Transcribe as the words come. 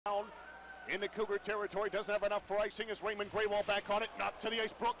into Cougar territory, doesn't have enough for icing as Raymond Graywall back on it, knocked to the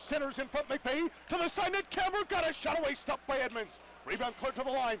ice, Brooks, centers in front, McVeigh, to the side net, Cameron got a shot away, stopped by Edmonds. Rebound clear to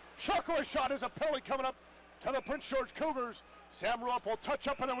the line, Shocker a shot, as a penalty coming up to the Prince George Cougars. Sam Rupp will touch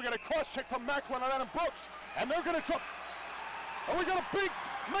up, and then we get a cross check from Macklin and Adam Brooks, and they're gonna drop, and we got a big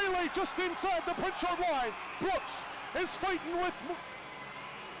melee just inside the Prince George line. Brooks is fighting with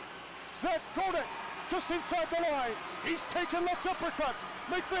Zach Godek just inside the line. He's taking left uppercuts.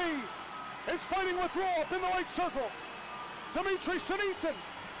 McVeigh is fighting with Roll up in the right circle. Dimitri Sinitsyn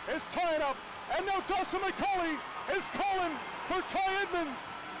is tying up, and now Dawson McCauley is calling for Ty Edmonds.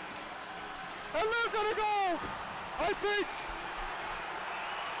 And they're gonna go, I think.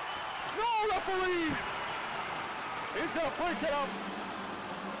 No, referee! He's gonna break it up.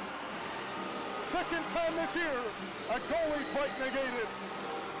 Second time this year, a goalie fight negated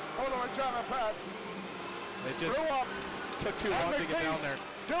for the Regina Pats. It just took too long to get down there.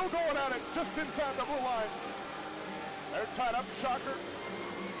 Still going at it, just inside the blue line. They're tied up, Shocker.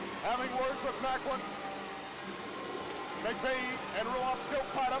 Having words with Macklin. McVeigh and Ruoff still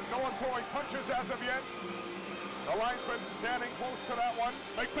tied up, no one throwing punches as of yet. The linesman standing close to that one.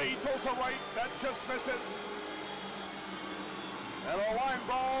 McVeigh throws a right, that just misses. And a line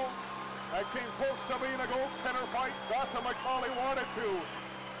ball that came close to being a goaltender fight. Dawson McCauley wanted to.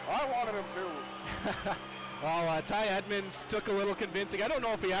 I wanted him to. Well, Ty Edmonds took a little convincing. I don't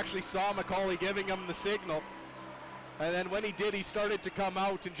know if he actually saw McCauley giving him the signal. And then when he did, he started to come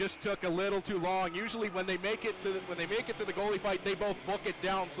out and just took a little too long. Usually when they make it to the goalie fight, they both book it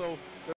down. So